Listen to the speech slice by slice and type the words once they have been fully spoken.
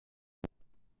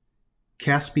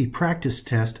CAASPP practice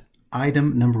test,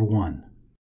 item number 1.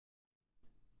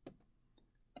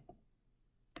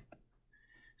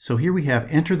 So here we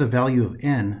have enter the value of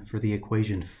n for the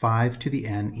equation 5 to the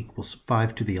n equals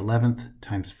 5 to the 11th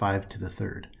times 5 to the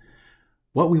 3rd.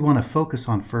 What we want to focus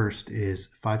on first is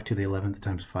 5 to the 11th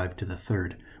times 5 to the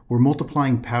 3rd. We're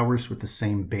multiplying powers with the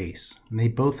same base, and they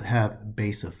both have a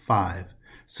base of 5.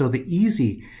 So the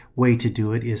easy way to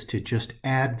do it is to just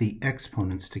add the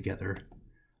exponents together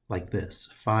like this.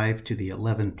 5 to the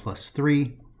 11 plus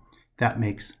 3, that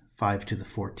makes 5 to the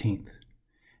 14th.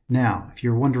 Now, if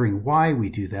you're wondering why we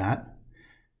do that,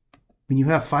 when you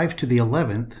have 5 to the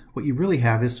 11th, what you really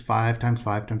have is 5 times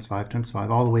 5 times 5 times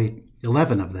 5, all the way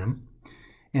 11 of them.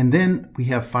 And then we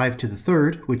have 5 to the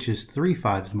 3rd, which is 3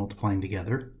 5s multiplying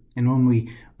together. And when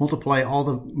we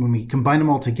when we combine them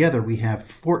all together, we have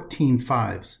 14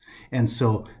 5s. And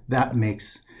so that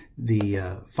makes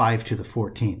the 5 to the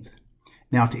 14th.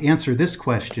 Now, to answer this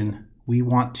question, we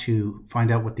want to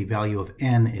find out what the value of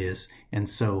n is. And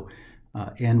so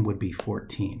n would be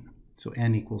 14. So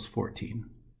n equals 14.